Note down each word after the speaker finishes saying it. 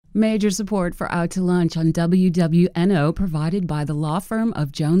Major support for Out to Lunch on WWNO provided by the law firm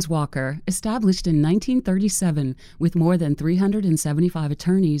of Jones Walker, established in 1937 with more than 375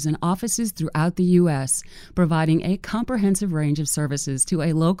 attorneys and offices throughout the U.S., providing a comprehensive range of services to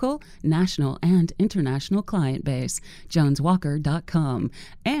a local, national, and international client base. JonesWalker.com.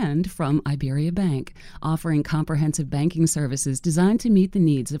 And from Iberia Bank, offering comprehensive banking services designed to meet the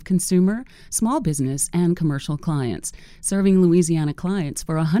needs of consumer, small business, and commercial clients, serving Louisiana clients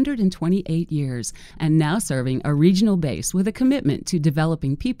for 128 years, and now serving a regional base with a commitment to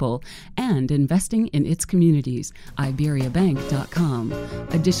developing people and investing in its communities. IberiaBank.com.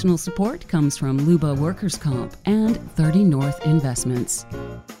 Additional support comes from Luba Workers' Comp and 30 North Investments.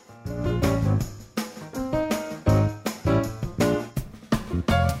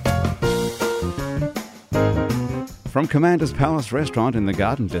 From Commander's Palace Restaurant in the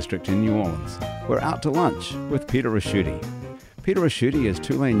Garden District in New Orleans, we're out to lunch with Peter Ricchiuti. Peter Ricchiuti is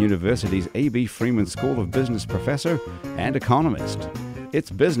Tulane University's A.B. Freeman School of Business professor and economist.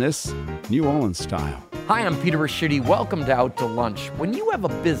 It's business, New Orleans style. Hi, I'm Peter Ricchiuti. Welcome to Out to Lunch. When you have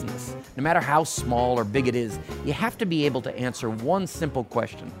a business, no matter how small or big it is, you have to be able to answer one simple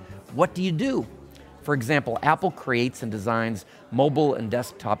question. What do you do? For example, Apple creates and designs mobile and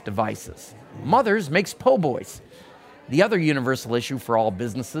desktop devices. Mothers makes po' boys. The other universal issue for all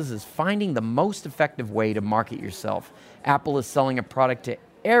businesses is finding the most effective way to market yourself. Apple is selling a product to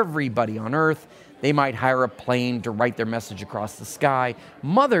everybody on Earth. They might hire a plane to write their message across the sky.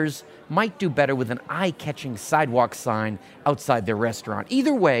 Mothers might do better with an eye-catching sidewalk sign outside their restaurant.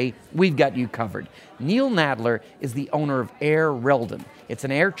 Either way, we've got you covered. Neil Nadler is the owner of Air Reldon. It's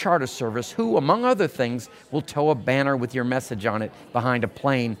an air charter service who, among other things, will tow a banner with your message on it behind a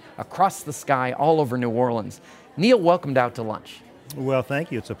plane across the sky all over New Orleans. Neil, welcomed Out to Lunch. Well,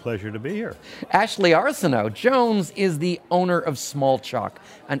 thank you. It's a pleasure to be here. Ashley Arsenault Jones is the owner of Small Chalk,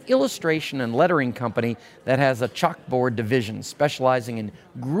 an illustration and lettering company that has a chalkboard division specializing in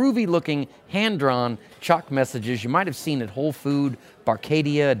groovy-looking, hand-drawn chalk messages you might have seen at Whole Food,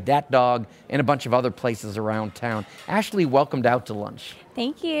 Barcadia, Dat Dog, and a bunch of other places around town. Ashley, welcomed Out to Lunch.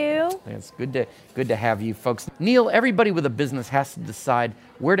 Thank you. It's good to have you folks. Neil, everybody with a business has to decide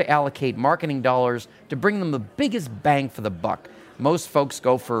where to allocate marketing dollars to bring them the biggest bang for the buck. Most folks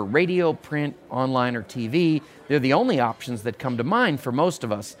go for radio, print, online, or TV. They're the only options that come to mind for most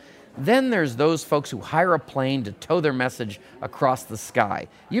of us. Then there's those folks who hire a plane to tow their message across the sky.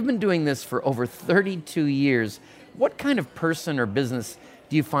 You've been doing this for over 32 years. What kind of person or business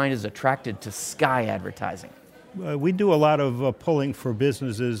do you find is attracted to sky advertising? We do a lot of pulling for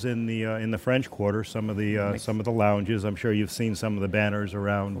businesses in the French Quarter. Some of the lounges. I'm sure you've seen some of the banners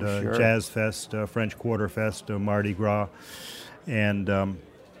around sure. Jazz Fest, French Quarter Fest, Mardi Gras, and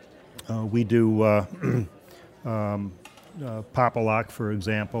we do Pop-A-Lock, for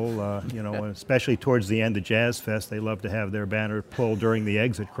example. Especially towards the end of Jazz Fest, they love to have their banner pulled during the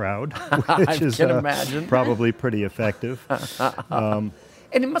exit crowd, which is imagine. Probably pretty effective.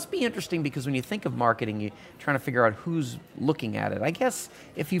 And it must be interesting because when you think of marketing, you're trying to figure out who's looking at it. I guess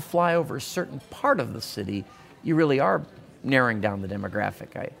if you fly over a certain part of the city, you really are narrowing down the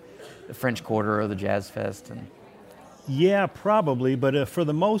demographic. The French Quarter or the Jazz Fest. Yeah, probably, but for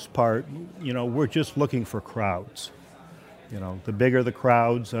the most part, we're just looking for crowds. The bigger the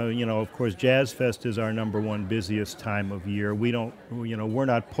crowds, of course, Jazz Fest is our number one busiest time of year. We're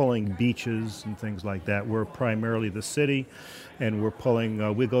not pulling beaches and things like that. We're primarily the city, and we're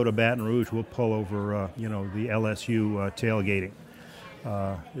pulling, we go to Baton Rouge, we'll pull over, the LSU tailgating.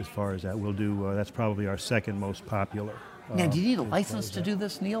 As far as that, we'll do, that's probably our second most popular. Now, do you need a license to do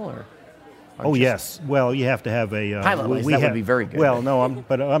this, Neil, or? Oh, yes. Well, you have to have a... pilot license, that would be very good. Well, no, I'm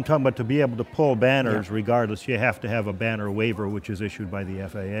talking about to be able to pull banners regardless, you have to have a banner waiver, which is issued by the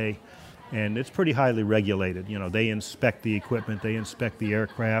FAA. And it's pretty highly regulated. They inspect the equipment, they inspect the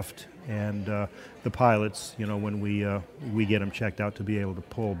aircraft, and the pilots, when we get them checked out to be able to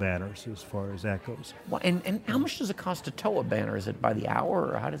pull banners as far as that goes. Well, and how much does it cost to tow a banner? Is it by the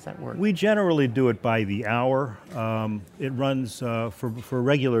hour, or how does that work? We generally do it by the hour. It runs, for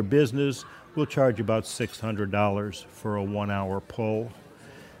regular business, we'll charge about $600 for a 1 hour pull.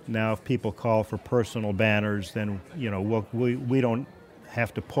 Now, if people call for personal banners, then, we don't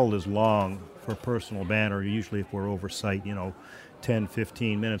have to pull as long for a personal banner. Usually if we're over site, 10,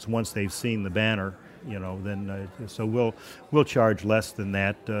 15 minutes, once they've seen the banner, then, so we'll charge less than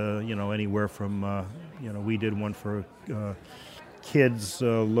that, anywhere from, we did one for kids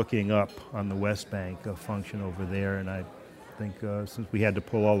looking up on the West Bank, a function over there, and I think since we had to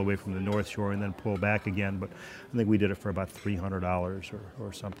pull all the way from the North Shore and then pull back again, but I think we did it for about $300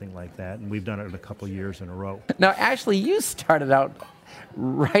 or something like that, and we've done it in a couple of years in a row. Now, Ashley, you started out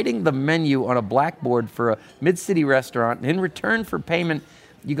writing the menu on a blackboard for a mid-city restaurant, and in return for payment,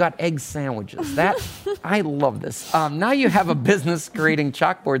 you got egg sandwiches. I love this. Now you have a business creating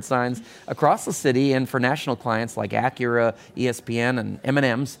chalkboard signs across the city and for national clients like Acura, ESPN, and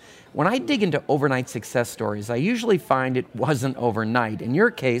M&M's. When I dig into overnight success stories, I usually find it wasn't overnight. In your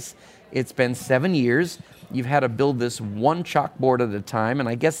case, it's been 7 years. You've had to build this one chalkboard at a time, and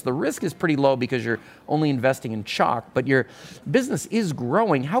I guess the risk is pretty low because you're only investing in chalk, but your business is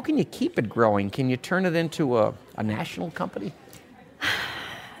growing. How can you keep it growing? Can you turn it into a national company?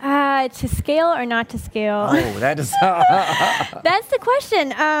 To scale or not to scale? Oh, that is... That's the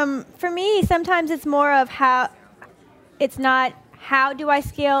question. For me, sometimes it's more of how, it's not how do I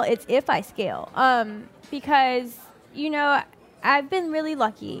scale, it's if I scale. Because, I've been really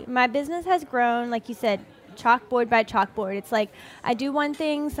lucky. My business has grown, like you said, chalkboard by chalkboard. It's like I do one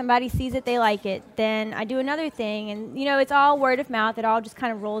thing, somebody sees it, they like it. Then I do another thing, and, it's all word of mouth. It all just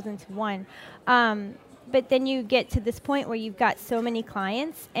kind of rolls into one. But then you get to this point where you've got so many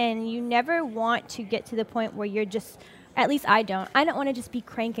clients, and you never want to get to the point where you're just, at least I don't want to just be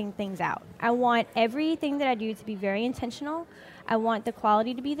cranking things out. I want everything that I do to be very intentional. I want the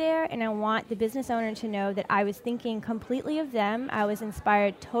quality to be there, and I want the business owner to know that I was thinking completely of them. I was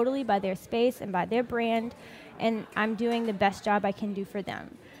inspired totally by their space and by their brand, and I'm doing the best job I can do for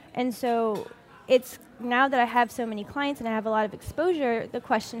them. And so it's now that I have so many clients and I have a lot of exposure, the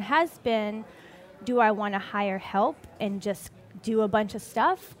question has been, do I want to hire help and just do a bunch of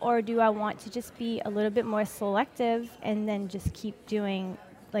stuff, or do I want to just be a little bit more selective and then just keep doing,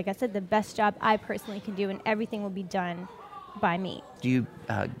 like I said, the best job I personally can do, and everything will be done by me. Do you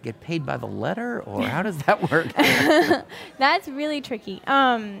get paid by the letter, or how does that work? That's really tricky.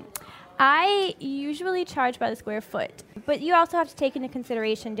 I usually charge by the square foot, but you also have to take into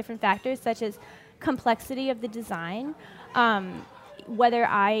consideration different factors such as complexity of the design, whether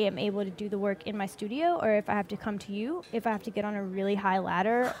I am able to do the work in my studio, or if I have to come to you, if I have to get on a really high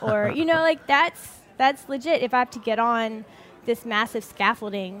ladder, or, that's legit. If I have to get on this massive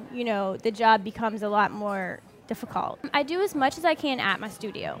scaffolding, the job becomes a lot more difficult. I do as much as I can at my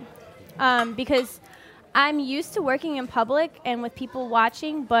studio because I'm used to working in public and with people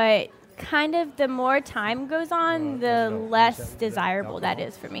watching, but kind of the more time goes on, the less desirable that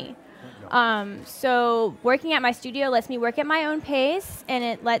is for me. So working at my studio lets me work at my own pace, and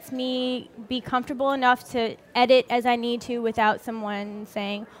it lets me be comfortable enough to edit as I need to without someone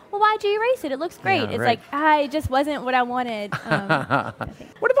saying, well, why'd you erase it? It looks great. Yeah, it's right. like, it just wasn't what I wanted.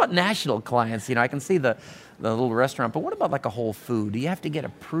 What about national clients? I can see the little restaurant, but what about like a Whole Food? Do you have to get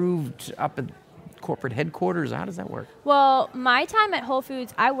approved up at corporate headquarters? How does that work? Well, my time at Whole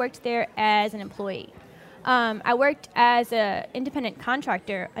Foods, I worked there as an employee. I worked as an independent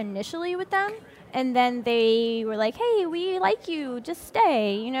contractor initially with them, and then they were like, hey, we like you, just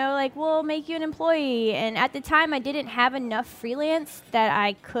stay, we'll make you an employee. And at the time, I didn't have enough freelance that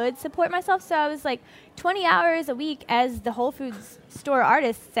I could support myself, so I was like, 20 hours a week as the Whole Foods store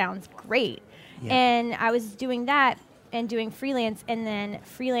artist sounds great. Yeah. And I was doing that and doing freelance, and then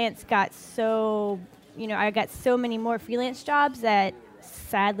freelance got so, I got so many more freelance jobs that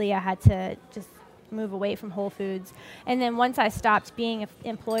sadly I had to just move away from Whole Foods. And then once I stopped being an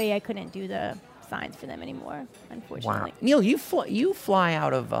employee, I couldn't do the signs for them anymore, unfortunately. Wow. Neil, you fly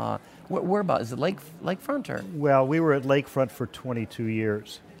out of, where about? Is it Lakefront or? Well, we were at Lakefront for 22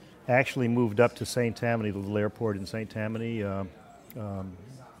 years. Actually moved up to St. Tammany, the little airport in St. Tammany,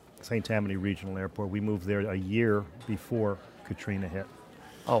 St. Tammany Regional Airport. We moved there a year before Katrina hit.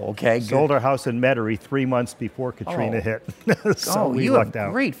 Oh, okay. Sold our house in Metairie 3 months before Katrina hit. So we you lucked have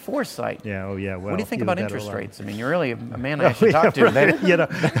out. Great foresight. Yeah, oh yeah. Well, what do you think about interest rates? You're really a man I should talk to.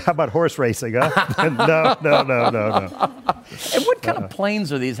 Right. How about horse racing, huh? No. And what kind of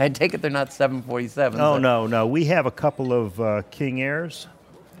planes are these? I take it they're not 747s. Oh, no. We have a couple of King Airs.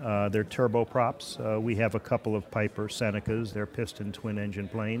 They're turboprops. We have a couple of Piper Senecas. They're piston twin-engine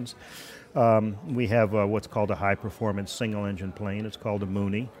planes. We have what's called a high-performance single-engine plane. It's called a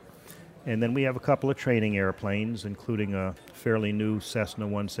Mooney. And then we have a couple of training airplanes, including a fairly new Cessna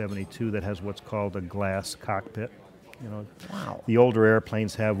 172 that has what's called a glass cockpit. Wow. The older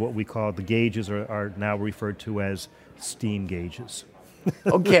airplanes have what we call, the gauges are now referred to as steam gauges.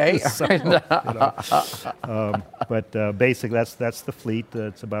 Okay. So, but basically, that's the fleet.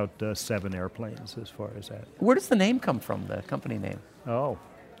 It's about 7 airplanes as far as that. Where does the name come from, the company name? Oh,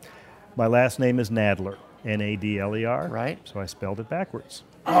 my last name is Nadler, Nadler. Right. So I spelled it backwards.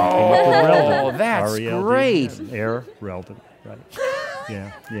 Oh, that's R-E-L-D, great. Air Reldon, right?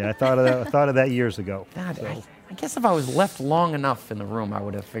 Yeah. I thought of that years ago. God, So. I guess if I was left long enough in the room, I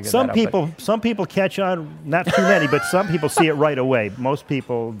would have figured that out. Some people catch on, not too many, but some people see it right away. Most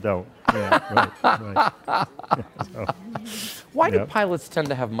people don't. Yeah, right. So, Why do pilots tend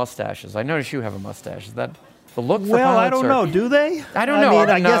to have mustaches? I notice you have a mustache. Is that the look for well, pilots? I don't know. Do they? I don't know.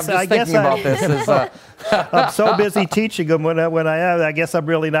 I guess I'm just thinking about this. I'm so busy teaching them when I guess I'm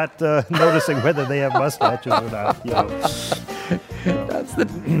really not noticing whether they have mustaches or not. You know.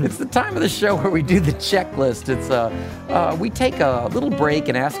 It's the time of the show where we do the checklist. We take a little break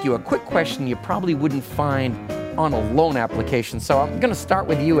and ask you a quick question you probably wouldn't find on a loan application. So I'm going to start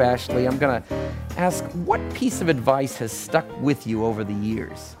with you, Ashley. I'm going to ask, what piece of advice has stuck with you over the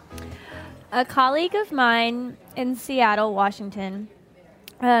years? A colleague of mine in Seattle, Washington,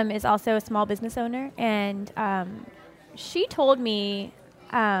 is also a small business owner, and she told me,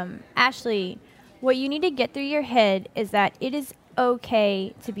 Ashley, what you need to get through your head is that it is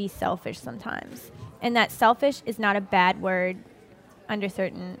okay to be selfish sometimes, and that selfish is not a bad word in a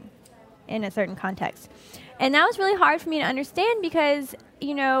certain context. And that was really hard for me to understand because,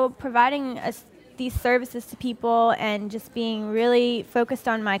 providing these services to people and just being really focused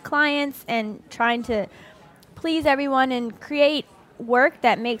on my clients and trying to please everyone and create work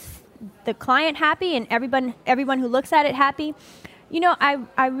that makes the client happy and everyone who looks at it happy.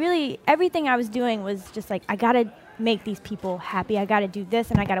 I really, everything I was doing was just like, I got to make these people happy. I got to do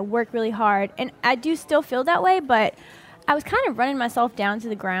this and I got to work really hard. And I do still feel that way, but I was kind of running myself down to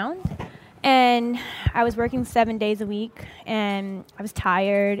the ground. And I was working 7 days a week and I was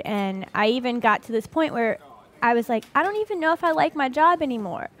tired. And I even got to this point where I was like, I don't even know if I like my job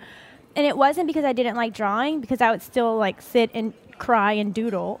anymore. And it wasn't because I didn't like drawing, because I would still like sit and cry and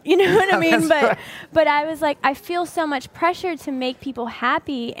doodle, you know what I mean? But I was like, I feel so much pressure to make people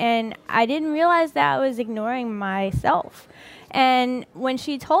happy, and I didn't realize that I was ignoring myself. And when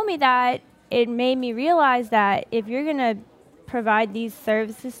she told me that, it made me realize that if you're going to provide these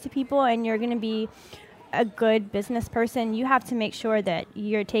services to people and you're going to be a good business person, you have to make sure that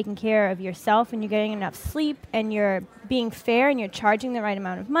you're taking care of yourself and you're getting enough sleep and you're being fair and you're charging the right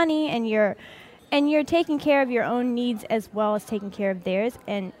amount of money and you're taking care of your own needs as well as taking care of theirs,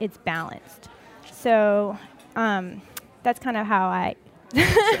 and it's balanced. So that's kind of how I...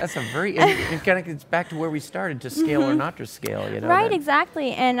 That's a very... It kind of gets back to where we started, to scale or not to scale, Right,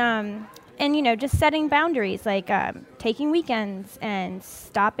 exactly. And just setting boundaries, like taking weekends and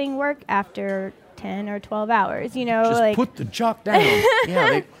stopping work after 10 or 12 hours, Just put the chalk down.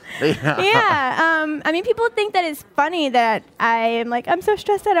 Yeah. People think that it's funny that I'm so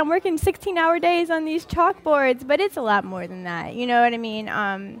stressed out. I'm working 16-hour days on these chalkboards, but it's a lot more than that. You know what I mean?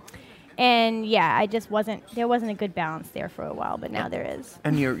 There wasn't a good balance there for a while, but now there is.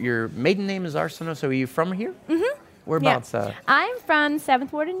 And your maiden name is Arsenault, so are you from here? Mm-hmm. Whereabouts? Yeah. I'm from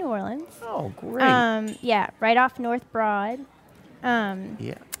 7th Ward in New Orleans. Oh, great. Right off North Broad.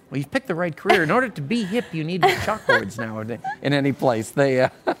 Yeah. Well, you've picked the right career. In order to be hip, you need chalkboards now in any place.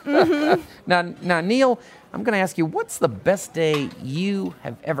 Mm-hmm. Now, Neil, I'm going to ask you, what's the best day you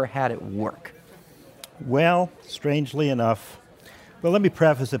have ever had at work? Well, strangely enough, let me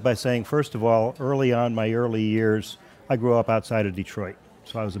preface it by saying, first of all, early on, my early years, I grew up outside of Detroit.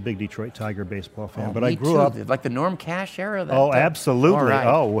 So I was a big Detroit Tiger baseball fan. But I grew up... Like the Norm Cash era? Absolutely. Right.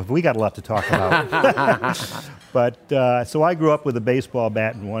 Oh, we got a lot to talk about. But so I grew up with a baseball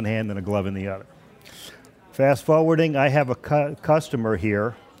bat in one hand and a glove in the other. Fast forwarding, I have a customer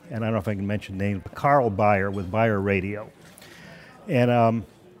here, and I don't know if I can mention names, but Carl Beyer with Beyer Radio. And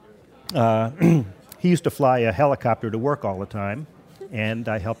he used to fly a helicopter to work all the time, and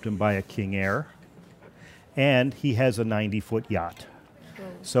I helped him buy a King Air. And he has a 90-foot yacht.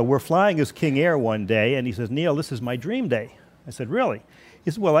 So we're flying his King Air one day, and he says, Neil, this is my dream day. I said, really? He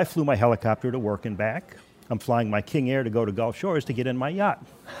said, well, I flew my helicopter to work and back. I'm flying my King Air to go to Gulf Shores to get in my yacht.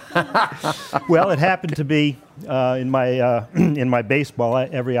 Well, it happened to be in my baseball,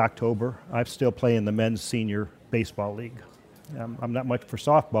 every October, I still play in the men's senior baseball league. I'm not much for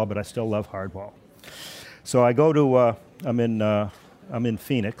softball, but I still love hardball. So I go to, I'm in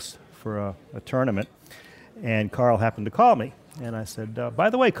Phoenix for a tournament, and Carl happened to call me. And I said, by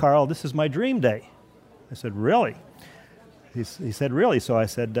the way, Carl, this is my dream day. I said, really? He said, really? So I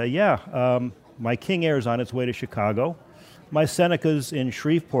said, my King Air is on its way to Chicago. My Seneca's in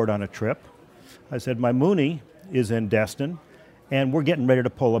Shreveport on a trip. I said, my Mooney is in Destin, and we're getting ready to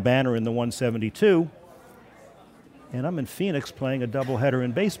pull a banner in the 172. and I'm in Phoenix playing a doubleheader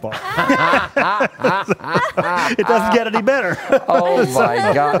in baseball. It doesn't get any better. Oh,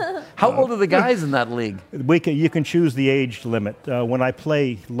 my God. How old are the guys in that league? You can choose the age limit. When I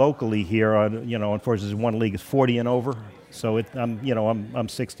play locally here, unfortunately, one league is 40 and over. So I'm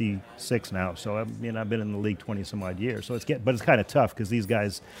 66 now. So I've been in the league 20 some odd years. So but it's kind of tough because these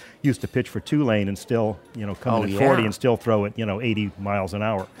guys used to pitch for Tulane and still come in at 40 and still throw it 80 miles an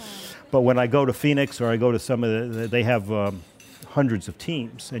hour. But when I go to Phoenix or I go to some of they have hundreds of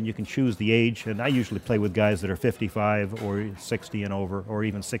teams, and you can choose the age. And I usually play with guys that are 55 or 60 and over, or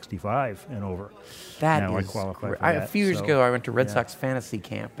even 65 and over. That now is I qualify for a that. few years ago, I went to Red Sox fantasy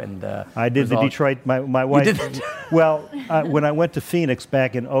camp, and I did the Detroit. My wife. You did? Well, when I went to Phoenix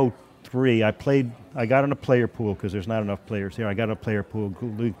back in '03, I got in a player pool because there's not enough players here. I got in a player pool,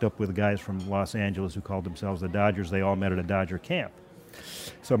 linked up with guys from Los Angeles who called themselves the Dodgers. They all met at a Dodger camp.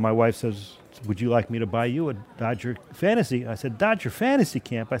 So my wife says, "Would you like me to buy you a Dodger fantasy?" I said, "Dodger fantasy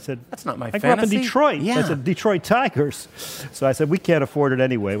camp?" I said, "That's not my I fantasy. grew up in Detroit." Yeah. I said, "Detroit Tigers." So I said, "We can't afford it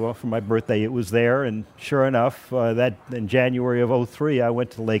anyway." Well, for my birthday, it was there, and sure enough, that in January of '03, I went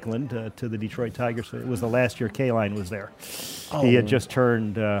to Lakeland to the Detroit Tigers. It was the last year K-Line was there. Oh. He had just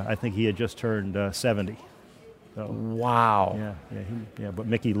turned, I think he had just turned 70. So, wow. Yeah. But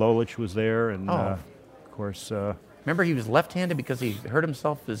Mickey Lolich was there, and of course. Remember, he was left-handed because he hurt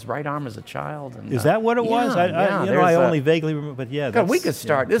himself his right arm as a child. And, is that what it was? I only vaguely remember, but yeah. God, we could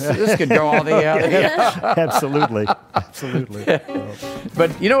start. This could go all the Absolutely.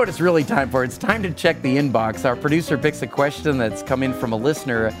 But you know what it's really time for? It's time to check the inbox. Our producer picks a question that's come in from a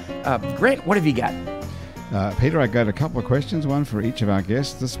listener. Grant, what have you got? Peter, I got a couple of questions, one for each of our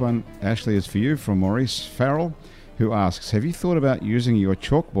guests. This one, Ashley, is for you, from Maurice Farrell, who asks, have you thought about using your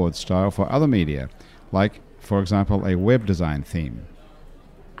chalkboard style for other media, like, for example, a web design theme?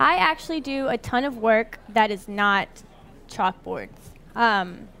 I actually do a ton of work that is not chalkboards.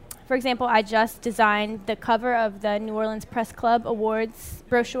 For example, I just designed the cover of the New Orleans Press Club Awards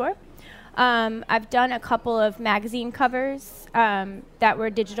brochure. I've done a couple of magazine covers that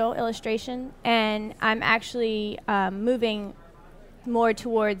were digital illustration, and I'm actually moving more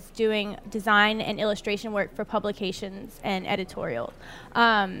towards doing design and illustration work for publications and editorial.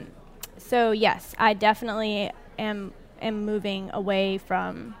 So yes, I definitely am moving away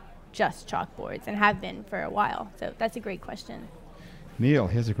from just chalkboards and have been for a while. So that's a great question. Neil,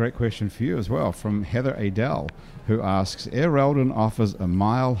 here's a great question for you as well, from Heather Adele, who asks, Air Eldon offers a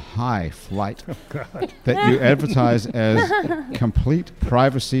mile-high flight that you advertise as complete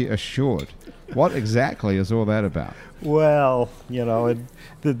privacy assured. What exactly is all that about? Well,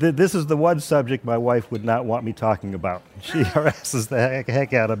 this is the one subject my wife would not want me talking about. She harasses the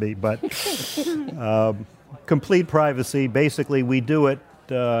heck out of me. But complete privacy, basically we do it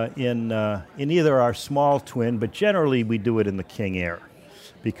in either our small twin, but generally we do it in the King Air,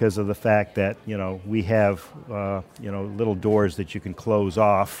 because of the fact that we have little doors that you can close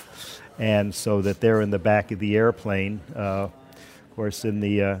off, and so that they're in the back of the airplane. Of course, in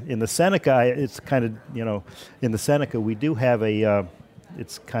the Seneca, it's kind of in the Seneca we do have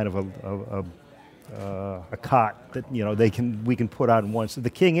it's kind of a cot that we can put on once. The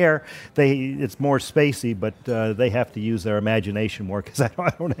King Air, it's more spacey, but they have to use their imagination more, because I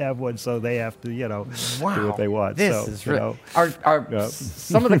don't have one, so they have to do what they want. This is real. Are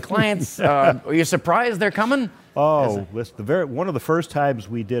some of the clients? Are you surprised they're coming? Oh, one of the first times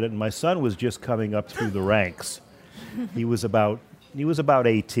we did it, and my son was just coming up through the ranks. He was about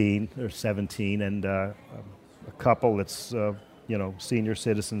 18 or 17, and a couple that's senior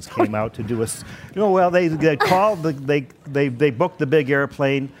citizens came out to do us. They called they booked the big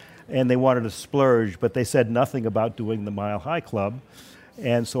airplane, and they wanted to splurge, but they said nothing about doing the Mile High Club,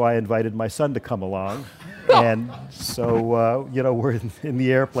 and so I invited my son to come along, and so we're in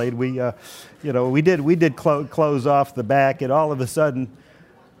the airplane. We did close off the back, and all of a sudden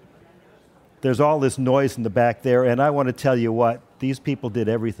there's all this noise in the back there, and I want to tell you what. These people did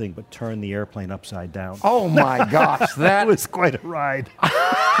everything but turn the airplane upside down. Oh, my gosh. That was quite a ride.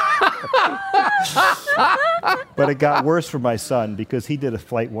 But it got worse for my son, because he did a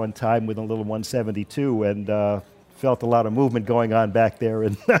flight one time with a little 172 and felt a lot of movement going on back there.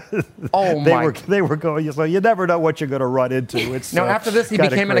 And they were going, so you never know what you're going to run into. It's now, after this, he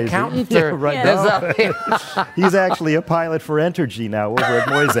became crazy. An accountant? Yeah, right. No. He's actually a pilot for Entergy now over at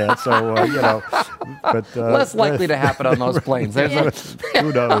Moisant, so, but less likely to happen on those planes.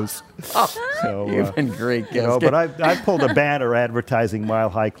 Who knows? You've been great. But I pulled a banner advertising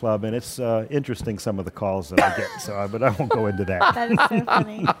Mile High Club, and it's interesting, some of the calls that I get. But I won't go into that. That is so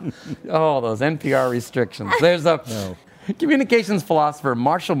funny. Oh, those NPR restrictions. There's Communications philosopher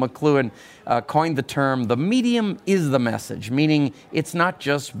Marshall McLuhan coined the term, the medium is the message, meaning it's not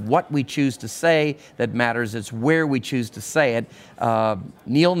just what we choose to say that matters, it's where we choose to say it.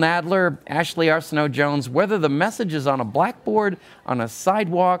 Neil Nadler, Ashley Arsenault-Jones, whether the message is on a blackboard, on a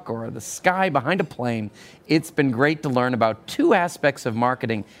sidewalk, or the sky behind a plane, it's been great to learn about two aspects of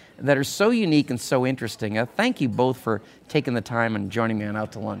marketing that are so unique and so interesting. Thank you both for taking the time and joining me on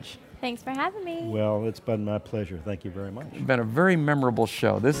Out to Lunch. Thanks for having me. Well, it's been my pleasure. Thank you very much. It's been a very memorable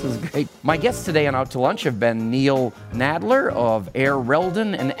show. This is great. My guests today on Out to Lunch have been Neil Nadler of Air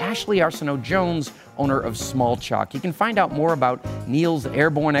Reldon and Ashley Arsenault-Jones, owner of Small Chalk. You can find out more about Neil's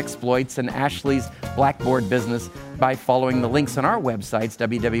airborne exploits and Ashley's blackboard business by following the links on our websites,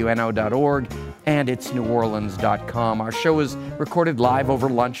 wwno.org and itsneworleans.com. Our show is recorded live over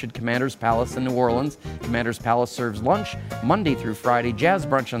lunch at Commander's Palace in New Orleans. Commander's Palace serves lunch Monday through Friday, jazz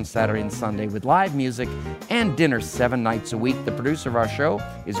brunch on Saturday and Sunday with live music and dinner 7 nights a week. The producer of our show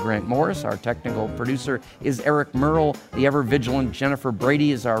is Grant Morris. Our technical producer is Eric Merle. The ever-vigilant Jennifer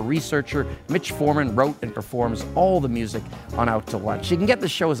Brady is our researcher. Mitch Foreman wrote and performs all the music on Out to Lunch. You can get the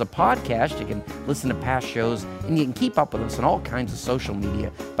show as a podcast. You can listen to past shows, and you can keep up with us on all kinds of social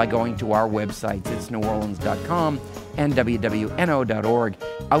media by going to our websites, itsneworleans.com and wwno.org.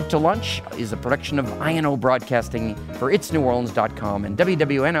 Out to Lunch is a production of INO Broadcasting for itsneworleans.com and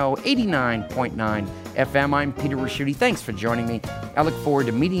WWNO 89.9 FM. I'm Peter Ricchiuti. Thanks for joining me. I look forward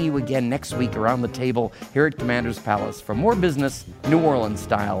to meeting you again next week around the table here at Commander's Palace for more business, New Orleans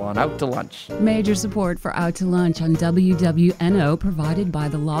style, on Out to Lunch. Major support for Out to Lunch on WWNO provided by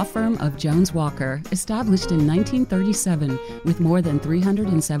the law firm of Jones Walker, established in 1937 with more than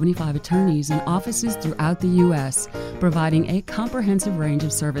 375 attorneys and offices throughout the U.S., providing a comprehensive range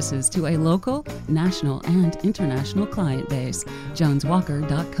of services to a local, national, and international client base.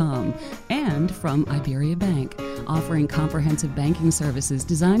 JonesWalker.com. And from Iberia Bank, offering comprehensive banking services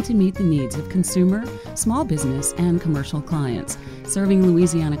designed to meet the needs of consumer, small business, and commercial clients. Serving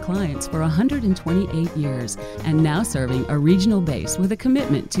Louisiana clients for 128 years and now serving a regional base with a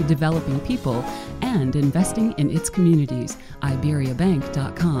commitment to developing people and investing in its communities.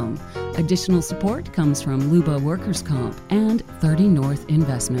 IberiaBank.com. Additional support comes from Luba Workers' Comp and 30 North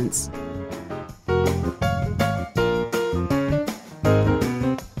Investments.